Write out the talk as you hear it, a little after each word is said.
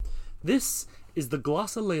This is the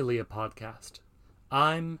Glossolalia podcast.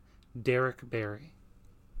 I'm Derek Barry,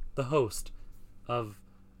 the host of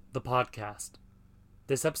the podcast.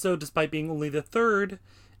 This episode, despite being only the third,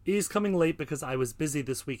 is coming late because I was busy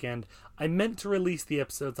this weekend. I meant to release the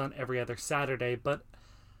episodes on every other Saturday, but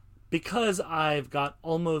because I've got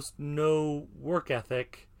almost no work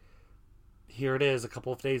ethic, here it is a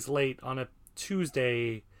couple of days late on a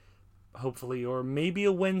Tuesday, hopefully, or maybe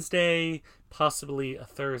a Wednesday, possibly a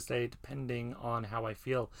Thursday, depending on how I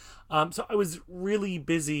feel. So I was really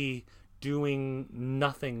busy doing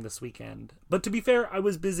nothing this weekend. But to be fair, I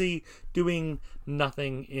was busy doing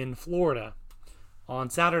nothing in Florida. On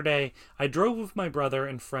Saturday, I drove with my brother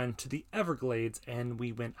and friend to the Everglades and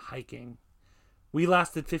we went hiking. We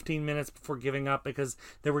lasted 15 minutes before giving up because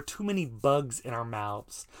there were too many bugs in our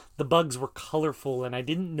mouths. The bugs were colorful and I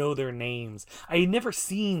didn't know their names. I had never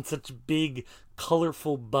seen such big,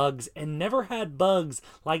 colorful bugs and never had bugs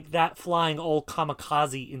like that flying all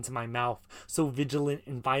kamikaze into my mouth. So vigilant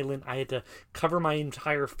and violent, I had to cover my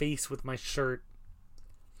entire face with my shirt.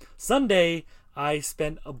 Sunday, I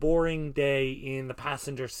spent a boring day in the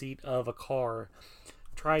passenger seat of a car.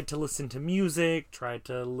 Tried to listen to music, tried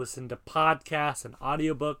to listen to podcasts and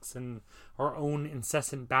audiobooks and our own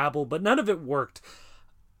incessant babble, but none of it worked.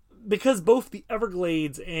 Because both the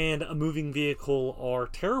Everglades and a moving vehicle are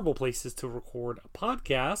terrible places to record a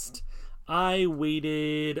podcast, I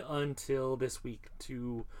waited until this week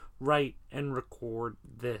to write and record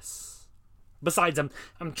this. Besides,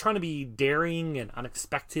 I'm trying to be daring and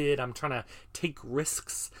unexpected. I'm trying to take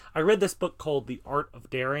risks. I read this book called The Art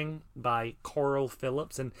of Daring by Carl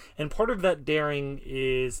Phillips, and part of that daring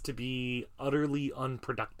is to be utterly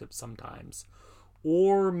unproductive sometimes.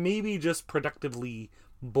 Or maybe just productively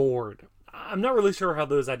bored. I'm not really sure how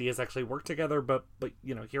those ideas actually work together, but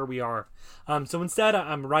you know, here we are. So instead,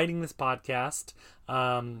 I'm writing this podcast,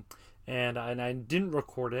 and I didn't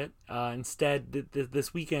record it. Instead,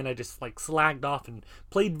 this weekend, I just slagged off and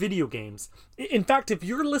played video games. In fact, if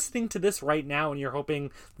you're listening to this right now and you're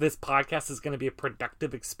hoping this podcast is going to be a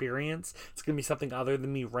productive experience, it's going to be something other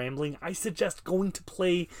than me rambling, I suggest going to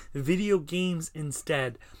play video games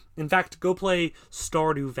instead. In fact, go play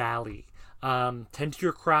Stardew Valley. Tend to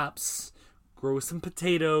your crops, grow some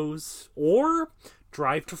potatoes, or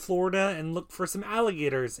drive to Florida and look for some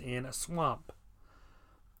alligators in a swamp.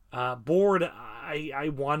 Bored,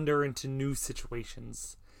 I wander into new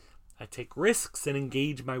situations. I take risks and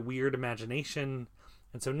engage my weird imagination.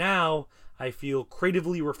 And so now I feel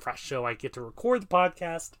creatively refreshed. So I get to record the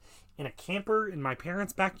podcast in a camper in my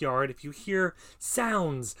parents' backyard. If you hear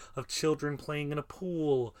sounds of children playing in a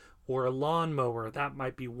pool or a lawnmower, that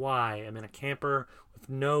might be why. I'm in a camper with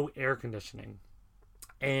no air conditioning.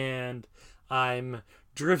 And I'm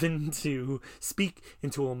driven to speak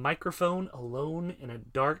into a microphone alone in a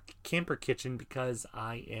dark camper kitchen because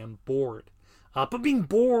I am bored. But being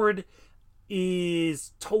bored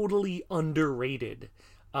is totally underrated.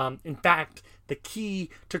 In fact, the key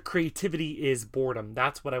to creativity is boredom.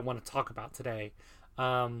 That's what I want to talk about today.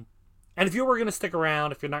 And if you were going to stick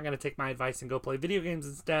around, if you're not going to take my advice and go play video games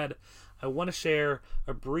instead, I want to share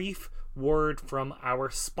a brief word from our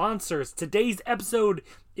sponsors. Today's episode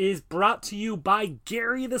is brought to you by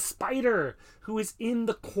Gary the Spider, who is in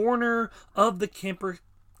the corner of the camper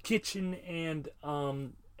kitchen and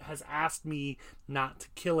has asked me not to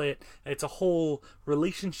kill it. It's a whole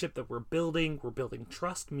relationship that we're building. We're building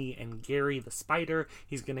trust, me and Gary the Spider.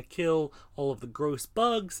 He's going to kill all of the gross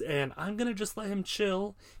bugs, and I'm going to just let him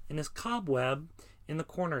chill in his cobweb in the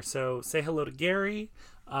corner. So say hello to Gary.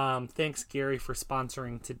 Thanks, Gary, for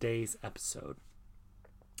sponsoring today's episode.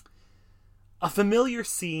 A familiar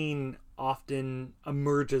scene often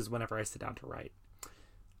emerges whenever I sit down to write.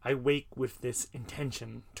 I wake with this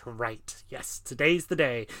intention to write. Yes, today's the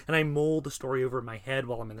day. And I mull the story over in my head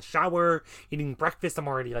while I'm in the shower, eating breakfast. I'm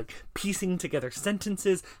already piecing together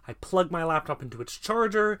sentences. I plug my laptop into its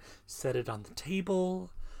charger, set it on the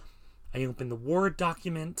table. I open the Word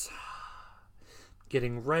document,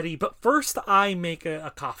 getting ready. But first I make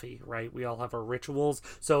a coffee, right? We all have our rituals.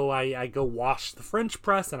 So I go wash the French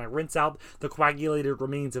press and I rinse out the coagulated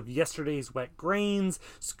remains of yesterday's wet grains,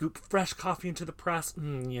 scoop fresh coffee into the press.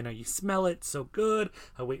 You smell it, so good.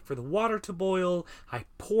 I wait for the water to boil. I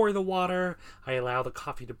pour the water. I allow the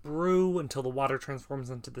coffee to brew until the water transforms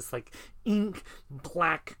into this ink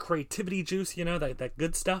black creativity juice, that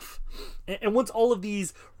good stuff. And once all of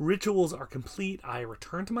these rituals are complete, I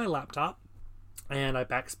return to my laptop. And I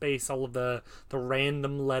backspace all of the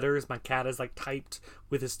random letters my cat has typed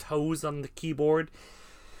with his toes on the keyboard.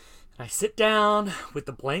 I sit down with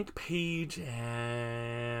the blank page,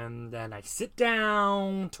 and then I sit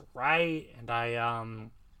down to write, and I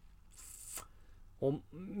well,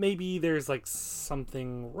 maybe there's like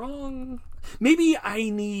something wrong. Maybe I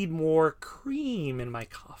need more cream in my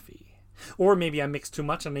coffee. Or maybe I mixed too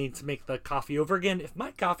much and I need to make the coffee over again. If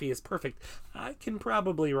my coffee is perfect, I can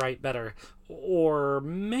probably write better. Or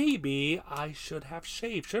maybe I should have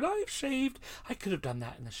shaved. Should I have shaved? I could have done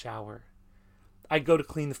that in the shower. I go to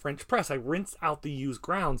clean the French press. I rinse out the used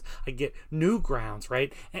grounds. I get new grounds,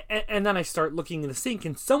 right? And then I start looking in the sink,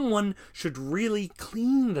 and someone should really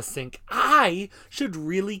clean the sink. I should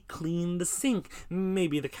really clean the sink.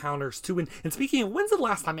 Maybe the counters too. And speaking of, when's the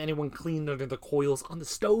last time anyone cleaned under the coils on the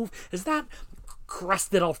stove? Is that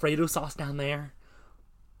crusted Alfredo sauce down there?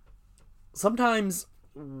 Sometimes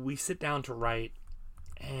we sit down to write,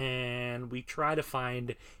 and we try to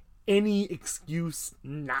find any excuse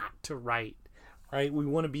not to write. Right? We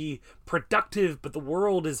want to be productive, but the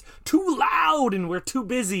world is too loud and we're too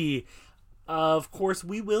busy. Of course,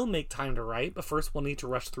 we will make time to write, but first we'll need to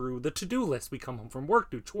rush through the to-do list. We come home from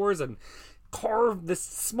work, do chores, and carve this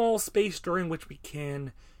small space during which we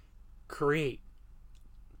can create.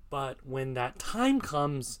 But when that time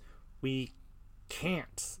comes, we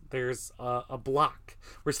can't. There's a block.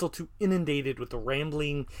 We're still too inundated with the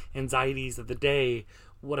rambling anxieties of the day,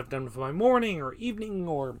 what I've done with my morning or evening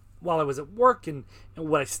or while I was at work, and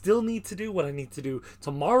what I still need to do, what I need to do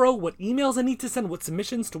tomorrow, what emails I need to send, what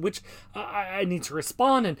submissions to which I need to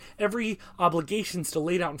respond, and every obligation still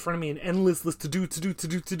laid out in front of me, an endless list to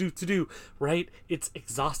do, right? It's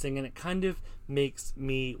exhausting, and it kind of makes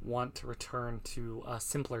me want to return to a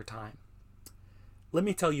simpler time. Let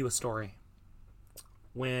me tell you a story.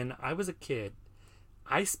 When I was a kid,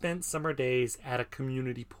 I spent summer days at a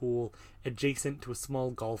community pool adjacent to a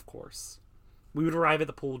small golf course. We would arrive at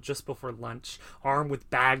the pool just before lunch, armed with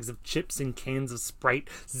bags of chips and cans of Sprite,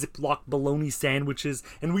 Ziploc bologna sandwiches,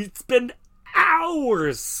 and we'd spend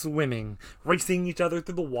hours swimming, racing each other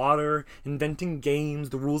through the water, inventing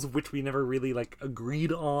games, the rules of which we never really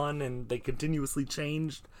agreed on, and they continuously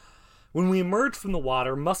changed. When we emerged from the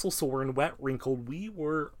water, muscle sore and wet wrinkled, we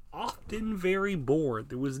were often very bored.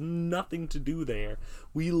 There was nothing to do there.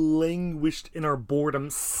 We languished in our boredom,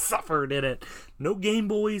 suffered in it. No Game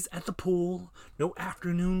Boys at the pool, no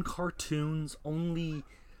afternoon cartoons, only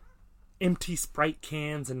empty Sprite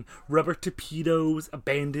cans and rubber torpedoes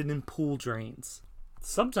abandoned in pool drains.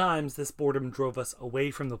 Sometimes this boredom drove us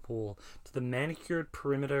away from the pool to the manicured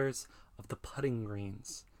perimeters of the putting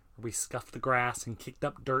greens, where we scuffed the grass and kicked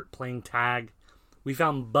up dirt playing tag. We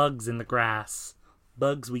found bugs in the grass,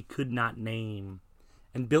 bugs we could not name,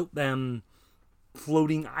 and built them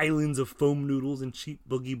floating islands of foam noodles and cheap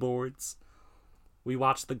boogie boards. We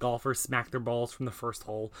watched the golfers smack their balls from the first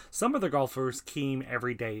hole. Some of the golfers came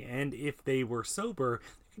every day, and if they were sober,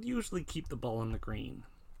 they could usually keep the ball in the green.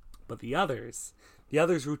 But the others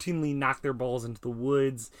routinely knocked their balls into the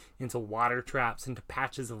woods, into water traps, into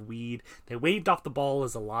patches of weed. They waved off the ball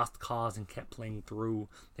as a lost cause and kept playing through.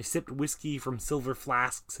 They sipped whiskey from silver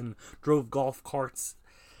flasks and drove golf carts,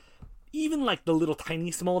 even the little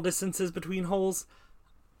tiny small distances between holes.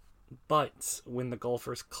 But when the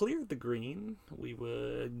golfers cleared the green, we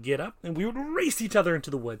would get up and we would race each other into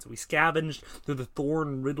the woods. We scavenged through the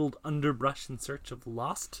thorn-riddled underbrush in search of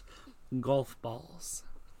lost golf balls.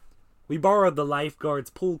 We borrowed the lifeguard's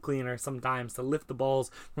pool cleaner sometimes to lift the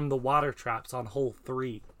balls from the water traps on hole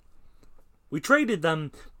 3. We traded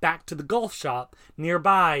them back to the golf shop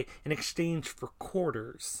nearby in exchange for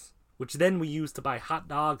quarters, which then we used to buy hot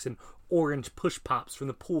dogs and orange push pops from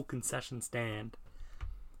the pool concession stand.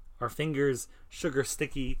 Our fingers sugar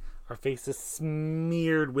sticky, our faces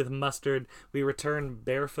smeared with mustard, we returned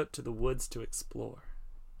barefoot to the woods to explore.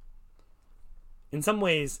 In some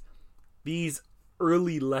ways, these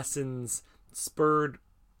early lessons spurred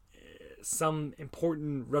some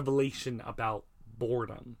important revelation about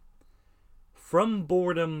boredom. From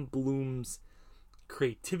boredom blooms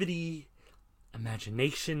creativity,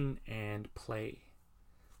 imagination, and play.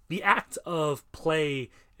 The act of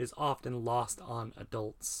play is often lost on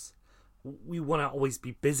adults. We want to always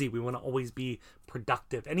be busy. We want to always be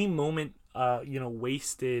productive. Any moment,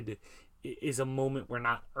 wasted is a moment we're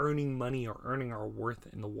not earning money or earning our worth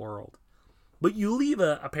in the world. But you leave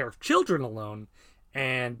a pair of children alone,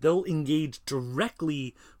 and they'll engage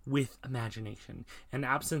directly with imagination. In the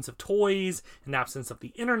absence of toys, in the absence of the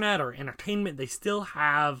internet or entertainment, they still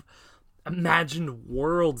have imagined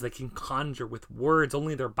worlds they can conjure with words,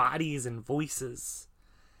 only their bodies and voices.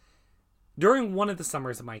 During one of the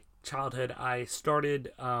summers of my childhood, I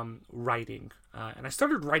started writing. And I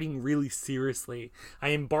started writing really seriously. I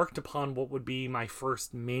embarked upon what would be my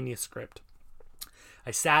first manuscript.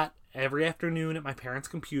 I sat every afternoon at my parents'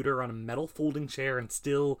 computer on a metal folding chair in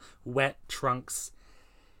still wet trunks.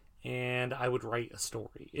 and I would write a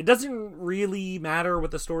story. It doesn't really matter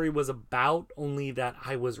what the story was about, only that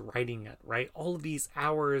I was writing it, right? All of these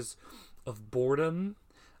hours of boredom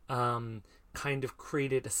kind of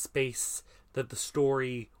created a space that the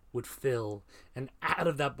story would fill. And out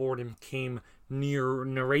of that boredom came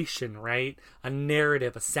narration, right? A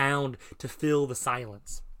narrative, a sound to fill the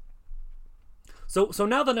silence. So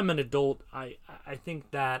now that I'm an adult, I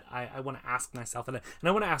think that I want to ask myself, and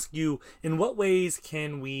I want to ask you, in what ways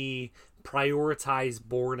can we prioritize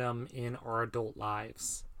boredom in our adult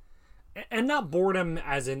lives? And not boredom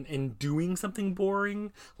as in doing something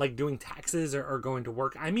boring, like doing taxes or going to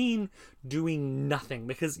work. I mean doing nothing,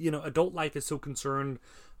 because, adult life is so concerned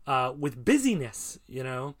with busyness,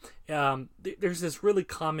 There's this really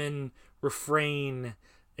common refrain.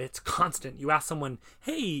 It's constant. You ask someone,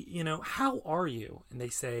 hey, how are you? And they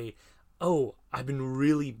say, oh, I've been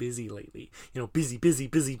really busy lately. Busy, busy,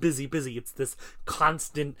 busy, busy, busy. It's this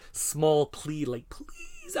constant small plea, like,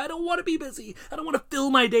 please, I don't want to be busy. I don't want to fill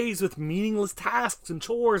my days with meaningless tasks and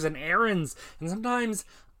chores and errands. And sometimes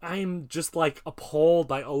I'm just like appalled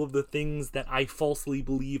by all of the things that I falsely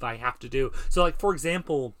believe I have to do. So, like, for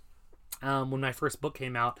example, when my first book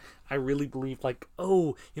came out, I really believed, like,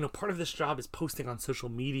 part of this job is posting on social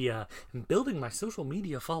media and building my social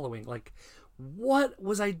media following. Like, what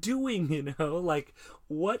was I doing? Like,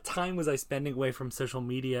 what time was I spending away from social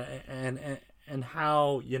media, and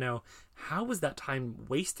how was that time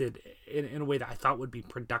wasted in a way that I thought would be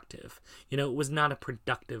productive? It was not a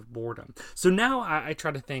productive boredom. So now I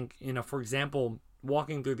try to think, for example,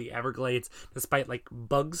 walking through the Everglades, despite like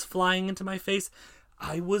bugs flying into my face,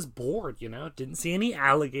 I was bored, didn't see any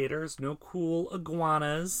alligators, no cool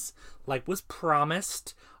iguanas, like was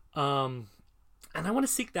promised. And I want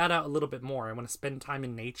to seek that out a little bit more. I want to spend time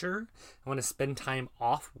in nature. I want to spend time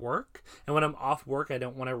off work. And when I'm off work, I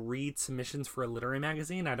don't want to read submissions for a literary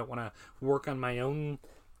magazine. I don't want to work on my own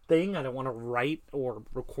thing. I don't want to write or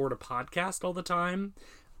record a podcast all the time.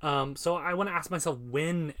 So I want to ask myself,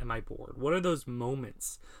 when am I bored? What are those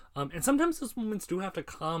moments? And sometimes those moments do have to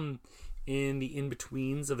come in the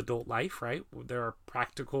in-betweens of adult life, right? There are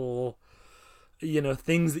practical,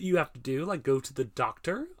 things that you have to do, like go to the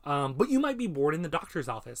doctor. But you might be bored in the doctor's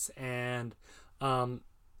office. And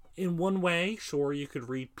in one way, sure, you could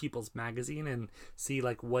read People's Magazine and see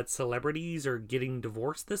like what celebrities are getting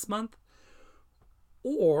divorced this month.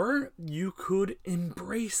 Or you could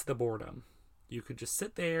embrace the boredom. You could just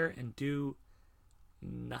sit there and do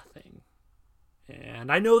nothing.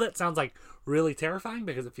 And I know that sounds like really terrifying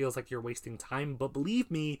because it feels like you're wasting time, but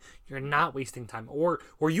believe me, you're not wasting time, or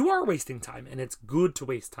you are wasting time, and it's good to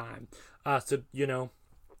waste time. So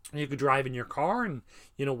you could drive in your car, and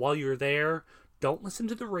while you're there, don't listen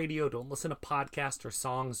to the radio, don't listen to podcasts or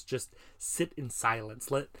songs, just sit in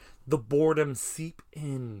silence. Let the boredom seep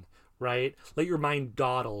in, right? Let your mind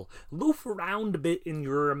dawdle, loaf around a bit in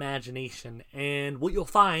your imagination, and what you'll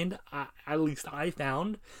find, at least I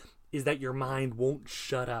found, is that your mind won't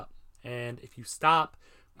shut up. And if you stop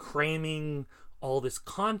cramming all this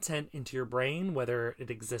content into your brain, whether it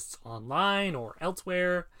exists online or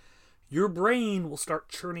elsewhere, your brain will start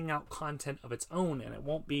churning out content of its own. And it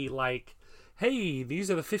won't be like, hey, these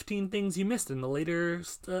are the 15 things you missed in the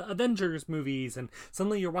latest Avengers movies. And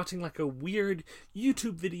suddenly you're watching like a weird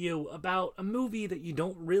YouTube video about a movie that you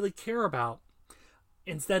don't really care about.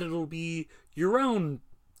 Instead, it'll be your own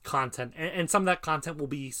content, and some of that content will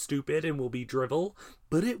be stupid and will be drivel,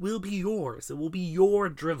 but it will be yours. It will be your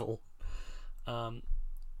drivel. I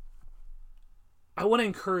want to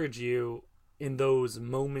encourage you in those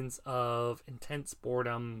moments of intense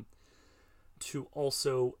boredom to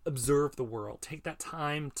also observe the world. Take that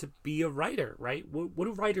time to be a writer, right? What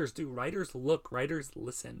do writers do? Writers look, writers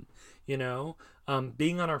listen,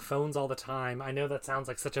 being on our phones all the time. I know that sounds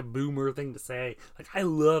like such a boomer thing to say. Like, I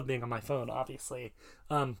love being on my phone, obviously.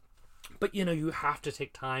 But you have to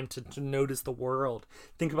take time to notice the world.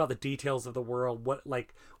 Think about the details of the world. What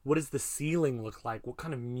does the ceiling look like? What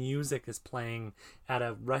kind of music is playing at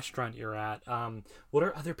a restaurant you're at? What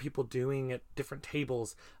are other people doing at different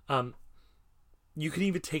tables? You can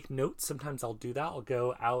even take notes. Sometimes I'll do that. I'll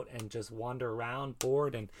go out and just wander around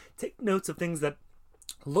bored and take notes of things that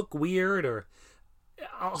look weird, or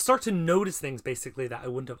I'll start to notice things basically that I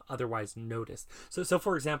wouldn't have otherwise noticed. So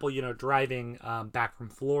for example, driving back from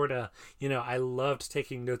Florida, I loved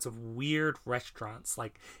taking notes of weird restaurants,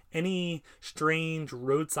 like any strange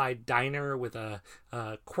roadside diner with a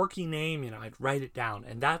quirky name, I'd write it down,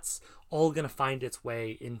 and that's all going to find its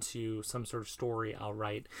way into some sort of story I'll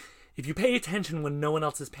write. If you pay attention when no one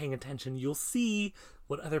else is paying attention, you'll see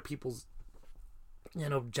what other people's,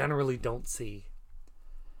 generally don't see.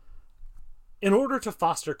 In order to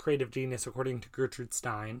foster creative genius, according to Gertrude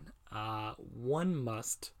Stein, one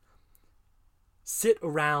must sit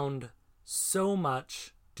around so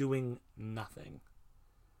much doing nothing.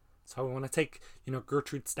 So I want to take,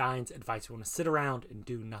 Gertrude Stein's advice. We want to sit around and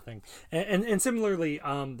do nothing. And similarly,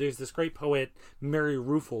 there's this great poet, Mary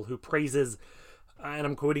Ruefle, who praises, and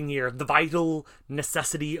I'm quoting here, the vital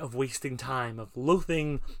necessity of wasting time, of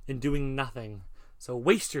loathing and doing nothing. So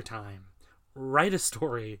waste your time. Write a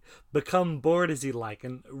story, become bored as you like.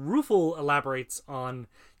 And Ruefle elaborates on,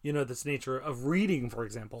 this nature of reading, for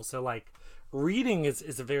example. So like reading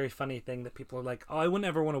is a very funny thing that people are like, oh, I wouldn't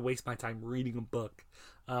ever want to waste my time reading a book.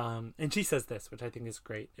 And she says this, which I think is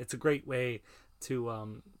great. It's a great way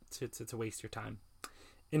to waste your time.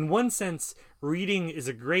 In one sense, reading is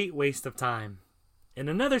a great waste of time. In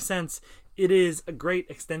another sense, it is a great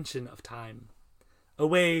extension of time. A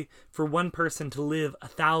way for one person to live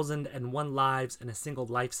 1,001 lives in a single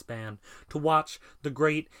lifespan, to watch the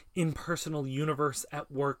great impersonal universe at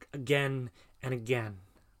work again and again.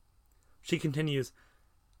 She continues,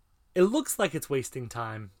 it looks like it's wasting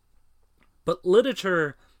time, but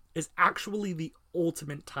literature is actually the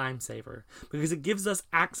ultimate time saver because it gives us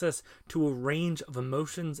access to a range of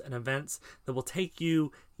emotions and events that will take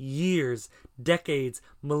you years, decades,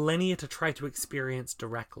 millennia to try to experience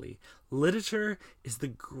directly. Literature is the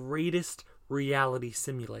greatest reality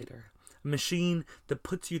simulator, a machine that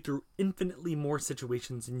puts you through infinitely more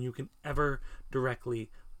situations than you can ever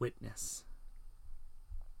directly witness.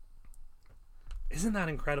 Isn't that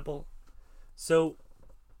incredible? So,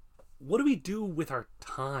 what do we do with our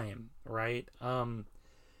time, right?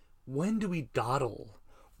 When do we dawdle?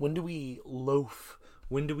 When do we loaf?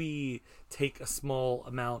 When do we take a small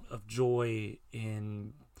amount of joy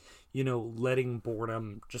in, letting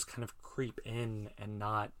boredom just kind of creep in and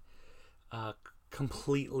not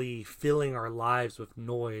completely filling our lives with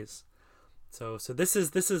noise? So this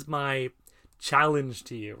is my challenge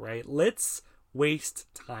to you, right? Let's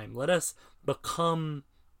waste time. Let us become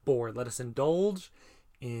bored. Let us indulge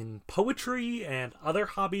in poetry and other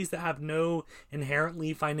hobbies that have no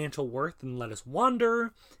inherently financial worth, and let us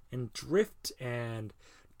wander and drift and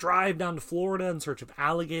drive down to Florida in search of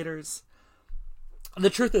alligators.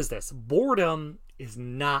 The truth is this: boredom is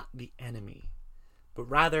not the enemy, but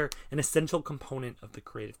rather an essential component of the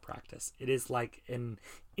creative practice. It is like an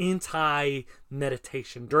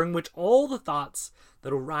anti-meditation during which all the thoughts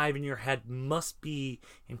that arrive in your head must be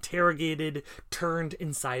interrogated, turned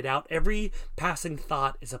inside out. Every passing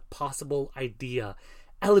thought is a possible idea,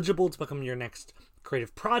 eligible to become your next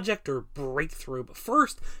creative project or breakthrough. But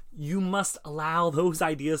first, you must allow those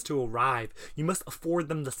ideas to arrive. You must afford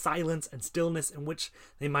them the silence and stillness in which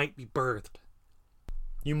they might be birthed.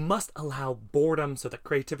 You must allow boredom so that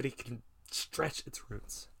creativity can stretch its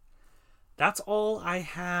roots. That's all I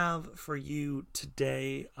have for you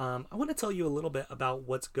today. I want to tell you a little bit about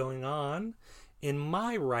what's going on in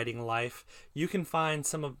my writing life. You can find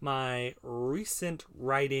some of my recent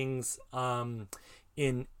writings in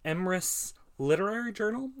Emrys Literary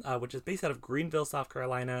Journal, which is based out of Greenville, South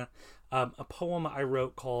Carolina. A poem I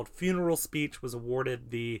wrote called Funeral Speech was awarded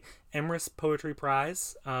the Emrys Poetry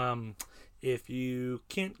Prize. If you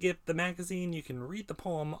can't get the magazine, you can read the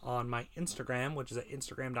poem on my Instagram, which is at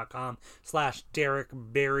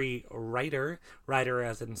instagram.com/DerekBerryWriter. Writer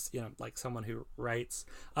as in, like someone who writes.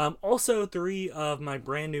 Also, 3 of my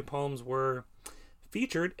brand new poems were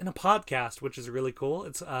featured in a podcast, which is really cool.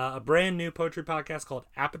 It's a brand new poetry podcast called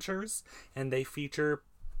Apertures, and they feature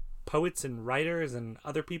poets and writers and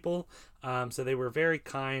other people. So they were very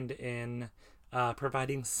kind in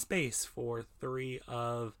providing space for 3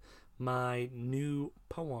 of my new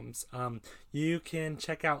poems. You can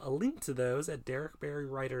check out a link to those at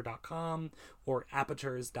DerekBerryWriter.com or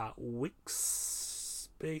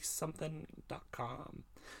apertures.wixspace.com.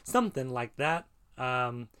 Something like that.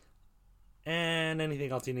 And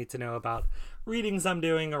anything else you need to know about readings I'm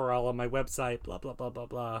doing are all on my website, blah, blah, blah, blah,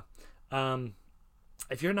 blah.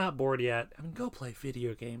 If you're not bored yet, go play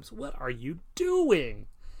video games. What are you doing?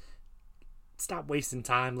 Stop wasting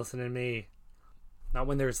time listening to me. Not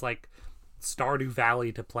when there's like Stardew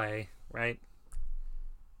Valley to play, right?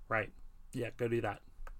 Right. Yeah, go do that.